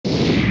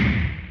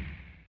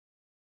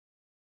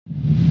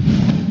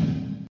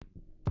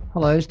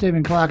Hello,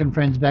 Stephen Clark and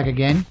friends back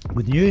again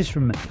with news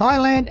from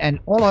Thailand and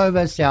all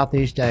over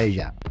Southeast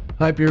Asia.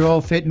 Hope you're all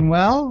fit and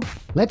well.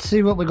 Let's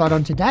see what we got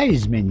on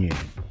today's menu.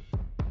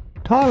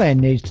 Thailand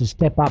needs to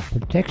step up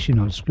protection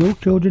of school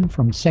children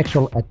from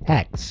sexual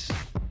attacks.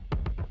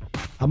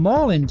 A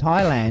mall in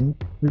Thailand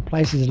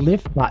replaces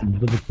lift buttons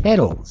with the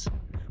pedals.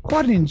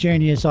 Quite an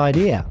ingenious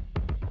idea.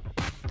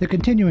 The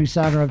continuing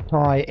saga of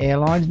Thai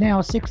Airlines,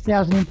 now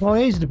 6,000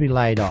 employees to be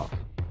laid off.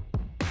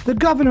 The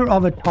governor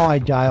of a Thai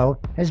jail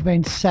has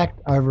been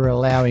sacked over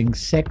allowing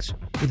sex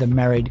with a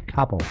married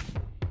couple.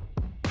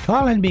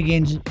 Thailand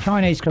begins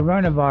Chinese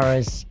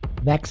coronavirus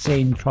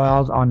vaccine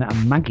trials on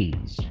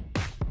monkeys.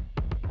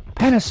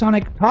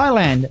 Panasonic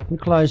Thailand will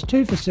close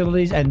 2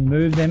 facilities and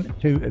move them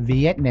to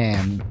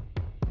Vietnam.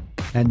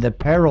 And the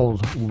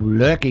perils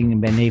lurking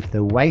beneath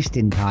the waist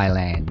in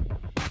Thailand.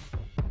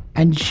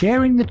 And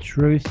sharing the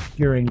truth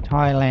during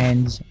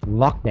Thailand's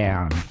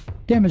lockdown.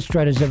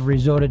 Demonstrators have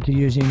resorted to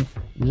using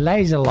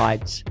laser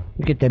lights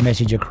to get their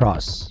message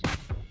across.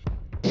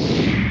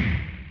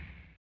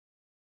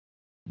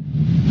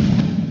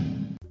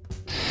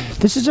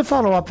 This is a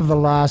follow-up of the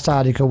last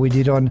article we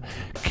did on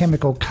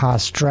chemical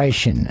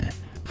castration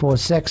for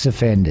sex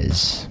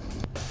offenders.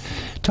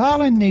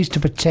 Thailand needs to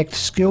protect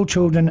school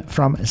children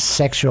from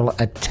sexual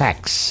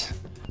attacks.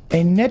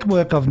 A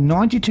network of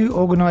 92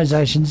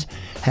 organisations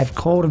have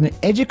called on the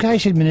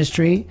Education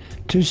Ministry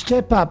to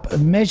step up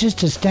measures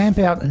to stamp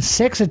out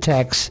sex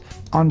attacks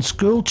on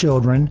school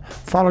children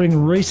following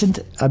recent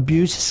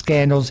abuse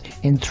scandals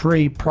in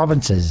 3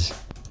 provinces.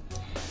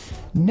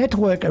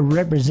 Network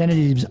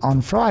representatives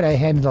on Friday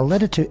handed a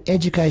letter to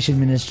Education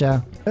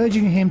Minister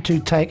urging him to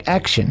take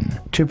action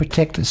to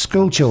protect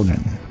school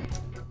children.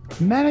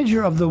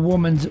 Manager of the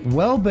Women's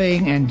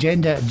Wellbeing and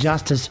Gender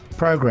Justice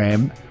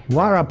Program,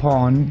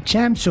 Warapon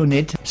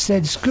Chamsunit,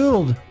 said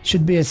schools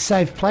should be a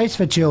safe place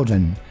for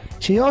children.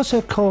 She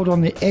also called on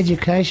the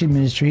Education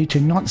Ministry to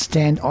not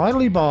stand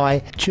idly by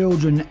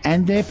children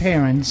and their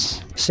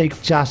parents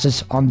seek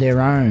justice on their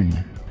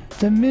own.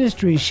 The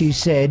ministry, she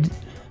said,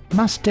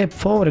 must step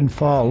forward and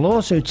file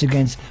lawsuits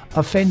against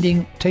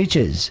offending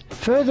teachers.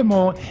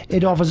 Furthermore,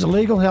 it offers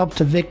legal help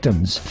to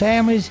victims,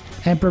 families,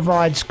 and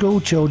provides school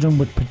children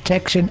with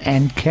protection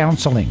and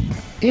counselling.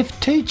 If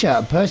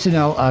teacher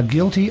personnel are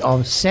guilty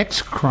of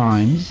sex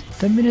crimes,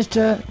 the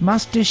minister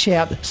must dish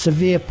out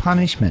severe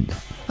punishment.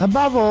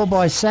 Above all,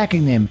 by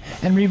sacking them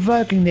and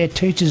revoking their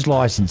teacher's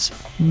licence,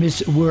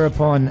 Ms.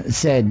 Wurapon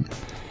said.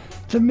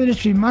 The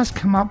ministry must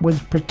come up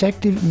with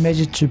protective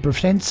measures to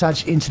prevent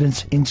such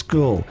incidents in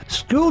school.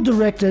 School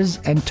directors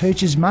and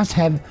teachers must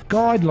have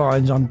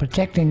guidelines on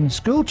protecting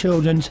school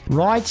children's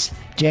rights,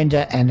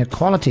 gender and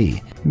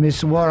equality,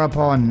 Ms.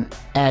 Warapon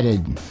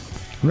added.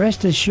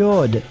 Rest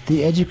assured,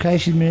 the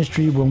Education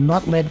Ministry will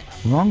not let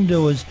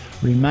wrongdoers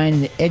remain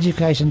in the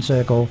education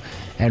circle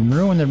and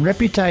ruin the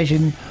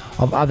reputation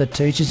of other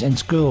teachers and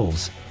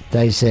schools,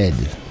 they said.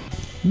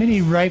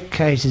 Many rape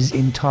cases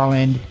in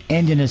Thailand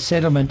end in a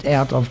settlement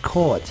out of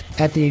court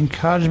at the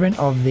encouragement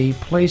of the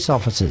police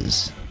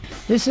officers.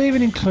 This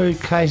even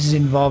includes cases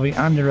involving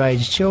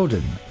underage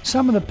children.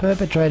 Some of the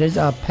perpetrators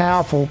are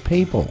powerful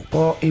people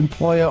or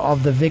employer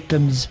of the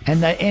victims,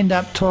 and they end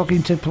up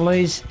talking to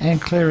police and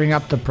clearing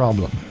up the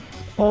problem.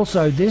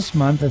 Also this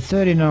month, a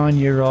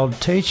 39-year-old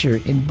teacher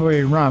in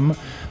Buri Ram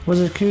was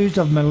accused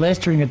of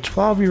molesting a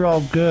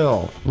 12-year-old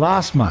girl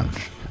last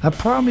month. A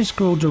primary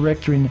school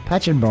director in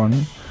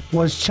Phetchabun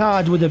was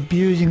charged with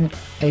abusing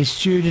a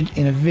student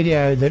in a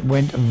video that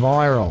went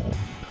viral.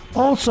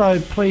 Also,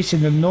 police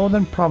in the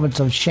northern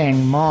province of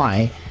Chiang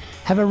Mai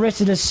have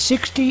arrested a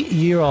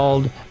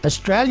 60-year-old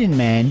Australian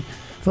man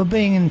for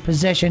being in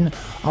possession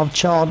of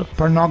child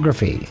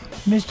pornography.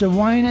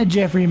 Mr.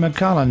 Jeffory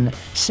McCullough,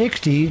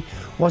 60,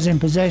 was in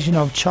possession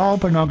of child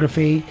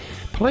pornography.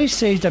 Police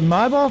seized a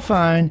mobile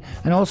phone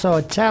and also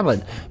a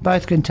tablet,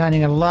 both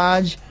containing a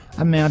large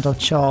amount of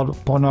child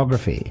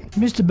pornography.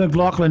 Mr.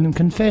 McLaughlin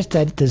confessed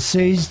that the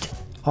seized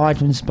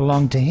items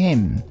belonged to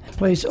him.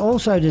 Police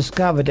also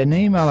discovered an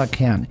email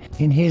account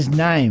in his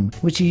name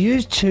which he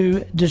used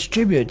to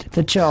distribute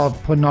the child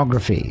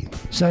pornography.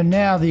 So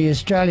now the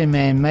Australian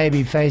man may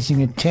be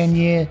facing a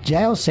 10-year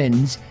jail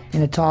sentence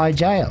in a Thai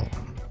jail.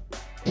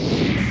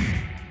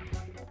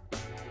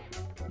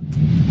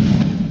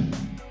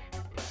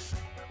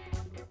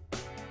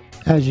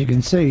 As you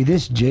can see,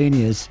 this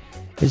genius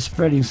is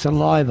spreading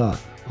saliva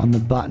on the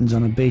buttons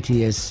on a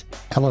BTS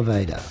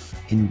elevator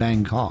in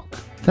Bangkok,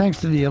 thanks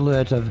to the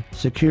alert of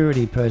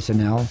security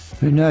personnel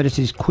who noticed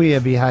his queer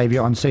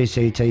behaviour on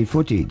CCTV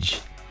footage.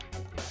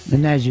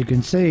 And as you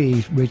can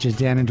see, he reaches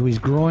down into his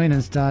groin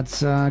and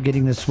starts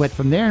getting the sweat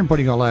from there and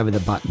putting all over the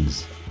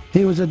buttons.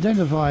 He was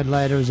identified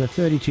later as a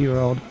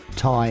 32-year-old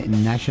Thai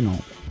national.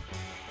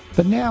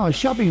 But now a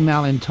shopping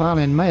mall in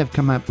Thailand may have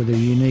come up with a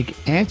unique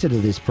answer to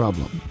this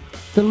problem.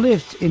 The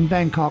lift in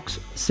Bangkok's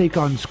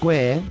Sikon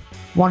Square,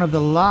 one of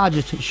the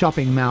largest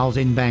shopping malls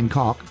in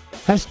Bangkok,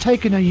 has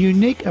taken a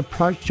unique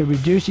approach to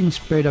reducing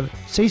spread of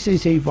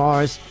CCC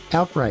virus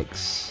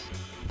outbreaks.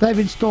 They've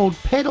installed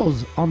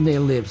pedals on their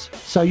lifts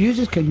so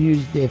users can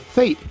use their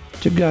feet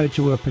to go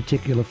to a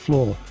particular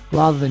floor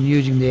rather than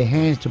using their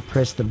hands to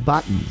press the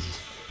buttons.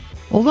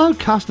 Although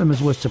customers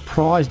were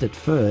surprised at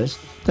first,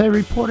 they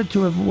reported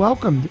to have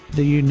welcomed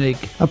the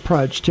unique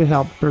approach to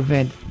help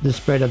prevent the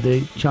spread of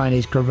the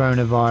Chinese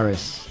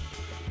coronavirus.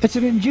 It's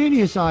an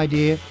ingenious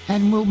idea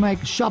and will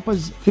make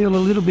shoppers feel a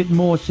little bit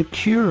more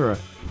secure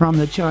from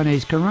the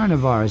Chinese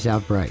coronavirus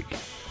outbreak.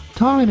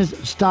 Thailand has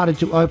started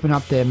to open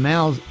up their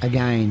mouths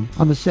again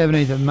on the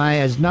 17th of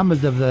May as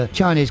numbers of the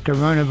Chinese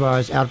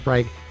coronavirus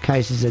outbreak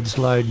cases had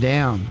slowed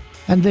down.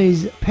 And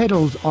these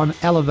pedals on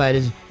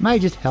elevators may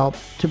just help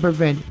to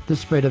prevent the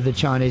spread of the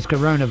Chinese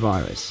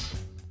coronavirus.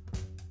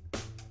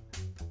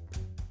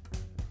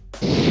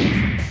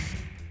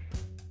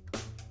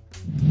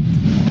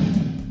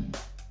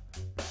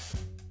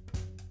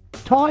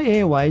 Thai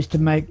Airways to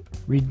make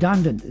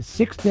redundant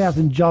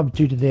 6,000 jobs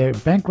due to their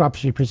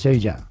bankruptcy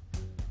procedure.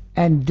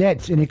 And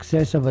debts in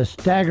excess of a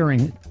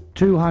staggering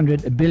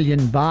 200 billion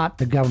baht,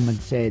 the government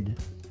said.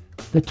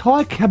 The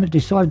Thai cabinet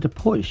decided to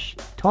push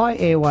Thai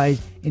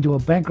Airways into a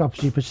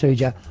bankruptcy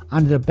procedure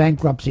under the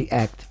Bankruptcy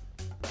Act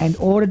and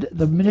ordered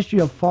the Ministry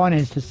of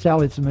Finance to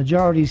sell its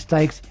majority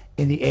stakes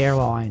in the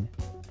airline.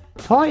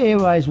 Thai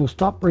Airways will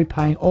stop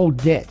repaying all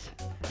debt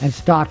and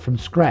start from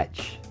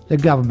scratch, the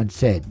government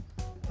said.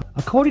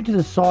 According to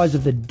the size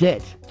of the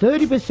debt,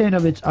 30%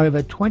 of its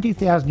over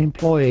 20,000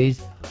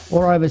 employees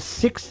or over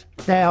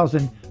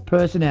 6,000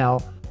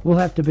 personnel will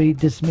have to be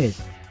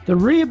dismissed. The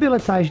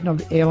rehabilitation of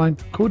the airline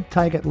could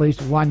take at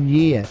least 1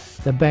 year.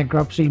 The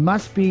bankruptcy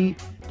must be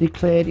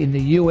declared in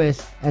the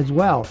US as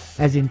well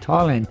as in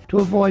Thailand to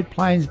avoid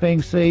planes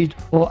being seized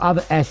or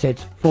other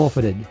assets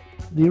forfeited.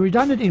 The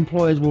redundant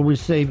employers will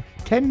receive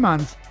 10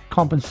 months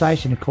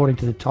compensation according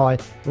to the Thai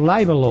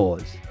labour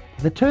laws.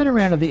 The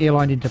turnaround of the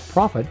airline into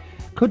profit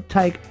could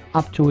take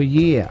up to a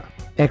year,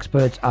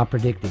 experts are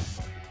predicting.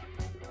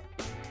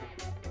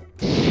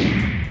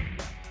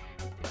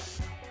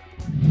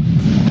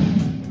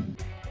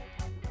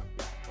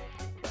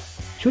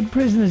 Should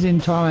prisoners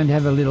in Thailand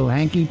have a little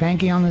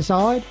hanky-panky on the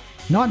side?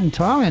 Not in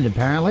Thailand,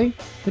 apparently.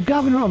 The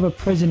governor of a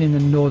prison in the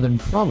northern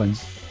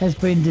province has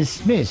been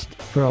dismissed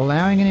for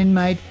allowing an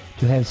inmate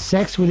to have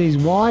sex with his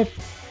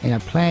wife in a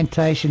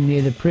plantation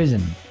near the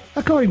prison.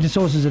 According to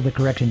sources of the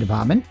Correction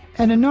Department,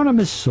 an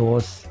anonymous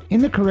source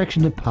in the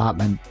Correction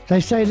Department, they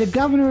say the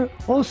governor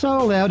also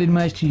allowed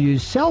inmates to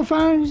use cell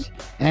phones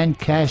and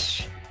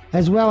cash,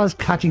 as well as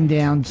cutting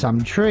down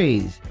some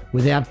trees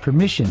without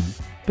permission.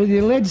 But the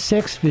alleged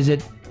sex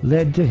visit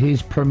led to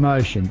his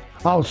promotion.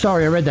 Oh,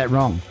 sorry, I read that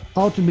wrong.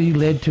 Ultimately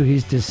led to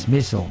his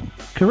dismissal.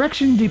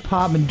 Correction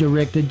Department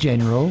Director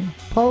General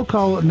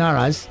Polkol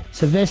Naras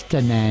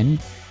Savestanan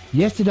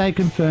yesterday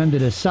confirmed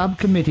that a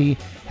subcommittee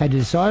had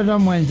decided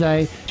on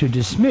Wednesday to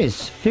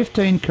dismiss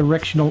 15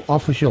 correctional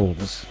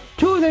officials.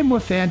 2 of them were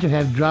found to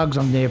have drugs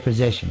on their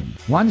possession.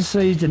 One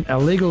seized an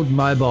illegal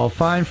mobile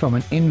phone from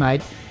an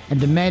inmate and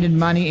demanded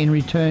money in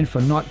return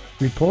for not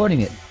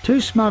reporting it.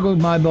 2 smuggled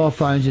mobile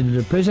phones into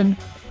the prison.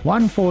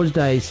 1 forged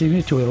a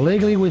signature to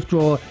illegally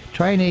withdraw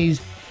trainees'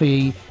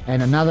 fee,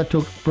 and another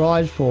took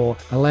bribes for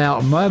allow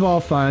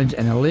mobile phones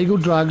and illegal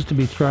drugs to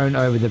be thrown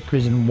over the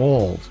prison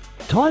walls.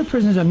 Thai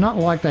prisons are not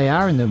like they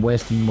are in the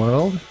Western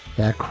world.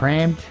 They are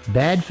cramped,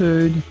 bad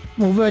food,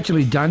 well,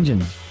 virtually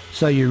dungeons,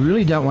 so you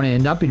really don't want to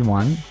end up in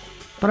one.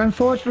 But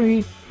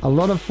unfortunately, a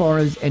lot of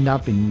foreigners end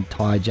up in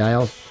Thai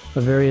jails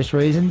for various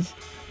reasons.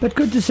 But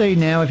good to see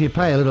now, if you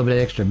pay a little bit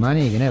of extra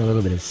money, you can have a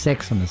little bit of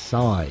sex on the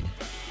side.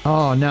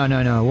 Oh,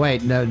 no,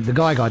 wait, no, the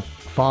guy got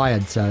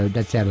fired, so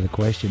that's out of the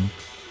question.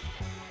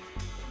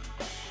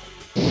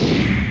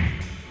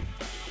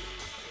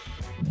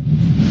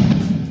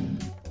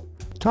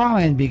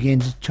 Thailand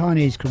begins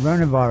Chinese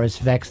coronavirus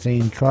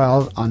vaccine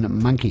trials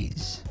on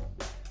monkeys.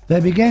 They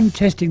began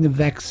testing the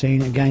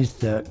vaccine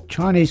against the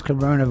Chinese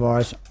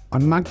coronavirus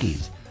on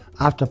monkeys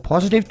after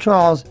positive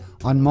trials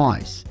on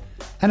mice,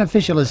 an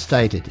official has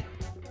stated.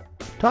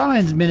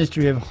 Thailand's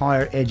Ministry of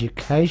Higher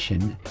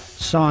Education,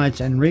 Science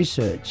and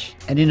Research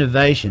and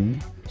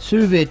Innovation,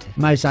 Suvit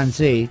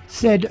Maisansi,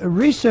 said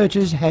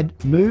researchers had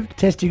moved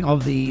testing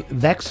of the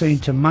vaccine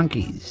to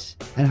monkeys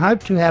and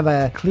hoped to have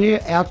a clear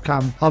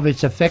outcome of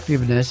its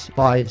effectiveness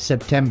by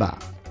September.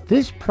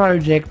 This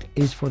project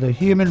is for the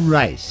human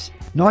race,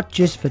 not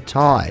just for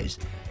Thais.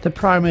 The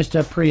Prime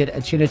Minister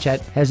Prayut Chan-o-cha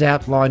has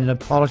outlined in a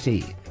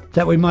policy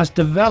that we must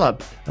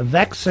develop a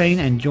vaccine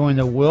and join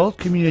the world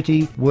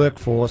community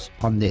workforce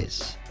on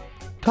this.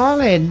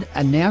 Thailand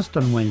announced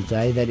on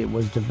Wednesday that it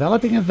was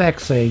developing a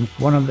vaccine,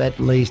 one of at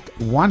least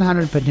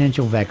 100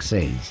 potential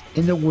vaccines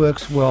in the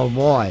works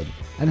worldwide,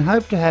 and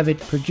hoped to have it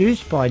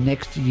produced by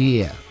next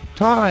year.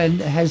 Thailand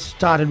has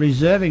started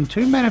reserving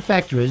 2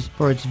 manufacturers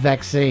for its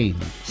vaccine.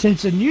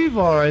 Since a new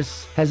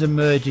virus has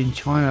emerged in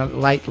China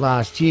late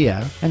last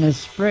year and has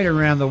spread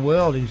around the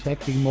world,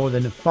 infecting more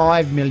than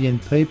 5 million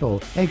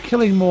people and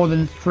killing more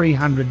than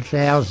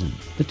 300,000.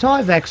 The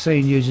Thai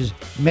vaccine uses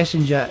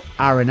messenger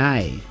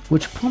RNA,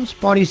 which prompts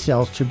body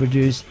cells to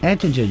produce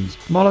antigens,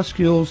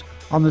 molecules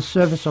on the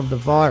surface of the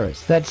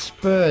virus that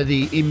spur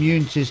the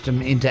immune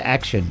system into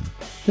action.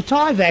 The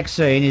Thai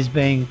vaccine is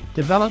being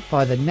developed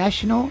by the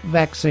National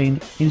Vaccine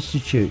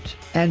Institute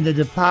and the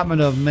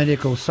Department of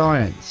Medical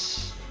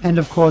Science, and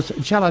of course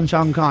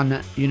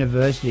Chulalongkorn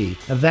University,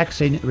 a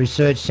vaccine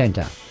research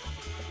centre.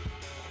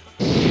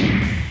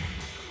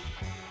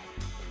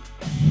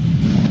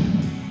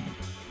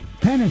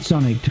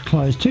 Panasonic to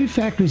close 2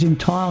 factories in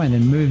Thailand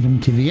and move them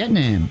to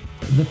Vietnam.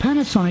 The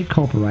Panasonic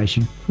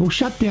Corporation will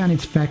shut down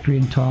its factory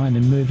in Thailand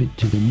and move it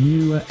to the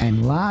newer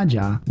and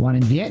larger one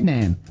in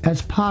Vietnam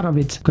as part of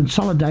its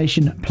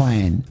consolidation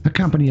plan, a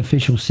company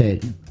official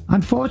said.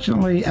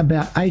 Unfortunately,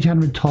 about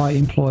 800 Thai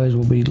employees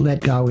will be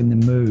let go in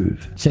the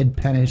move, said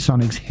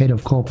Panasonic's head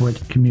of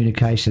corporate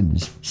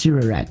communications,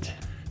 Sirirat.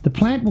 The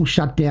plant will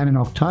shut down in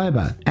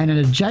October, and an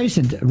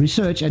adjacent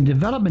research and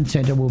development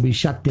centre will be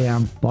shut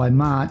down by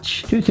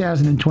March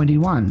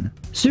 2021.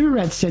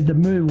 Sirirat said the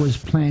move was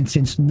planned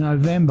since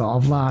November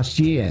of last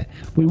year.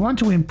 We want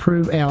to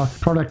improve our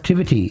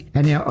productivity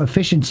and our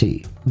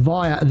efficiency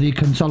via the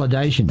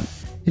consolidation.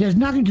 It has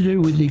nothing to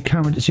do with the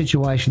current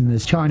situation in the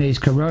Chinese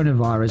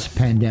coronavirus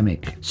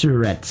pandemic,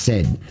 Sirirat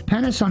said.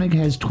 Panasonic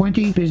has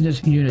 20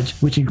 business units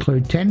which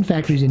include 10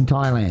 factories in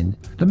Thailand.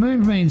 The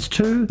move means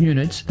 2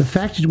 units, the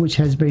factory which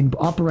has been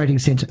operating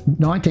since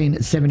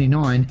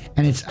 1979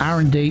 and its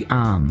R&D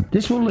arm.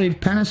 This will leave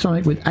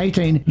Panasonic with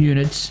 18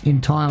 units in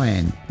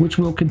Thailand, which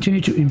will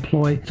continue to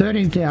employ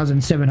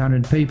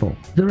 13,700 people.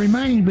 The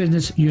remaining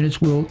business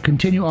units will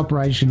continue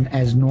operation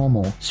as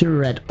normal,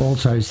 Sirirat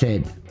also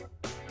said.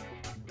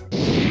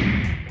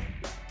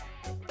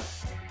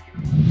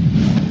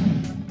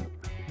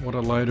 What a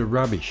load of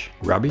rubbish.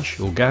 Rubbish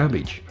or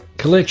garbage?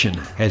 Collection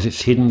has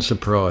its hidden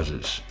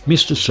surprises.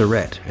 Mr.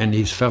 Surratt and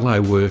his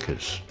fellow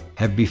workers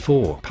have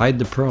before paid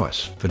the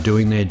price for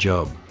doing their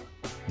job.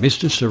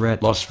 Mr.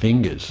 Surratt lost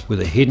fingers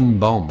with a hidden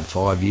bomb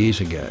 5 years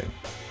ago,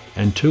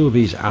 and 2 of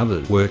his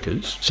other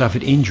workers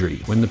suffered injury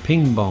when the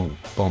ping pong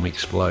bomb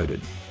exploded.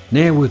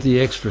 Now with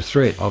the extra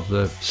threat of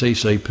the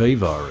CCP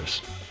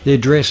virus, their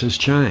dresses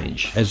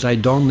change as they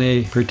don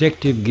their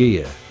protective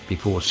gear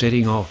before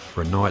setting off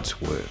for a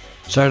night's work.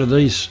 So to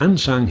these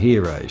unsung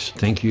heroes,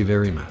 thank you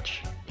very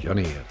much.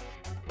 Johnny F.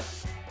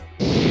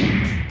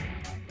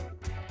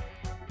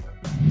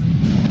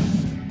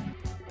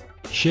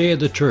 Share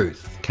the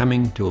Truth,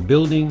 coming to a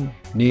building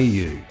near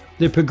you.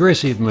 The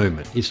Progressive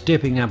Movement is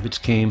stepping up its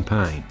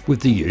campaign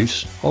with the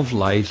use of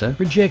laser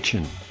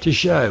projection to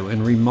show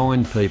and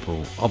remind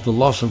people of the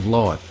loss of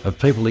life of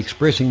people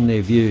expressing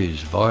their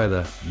views via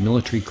the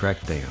military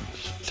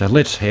crackdowns. So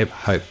let's have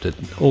hope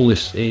that all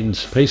this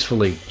ends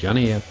peacefully.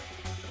 Johnny F.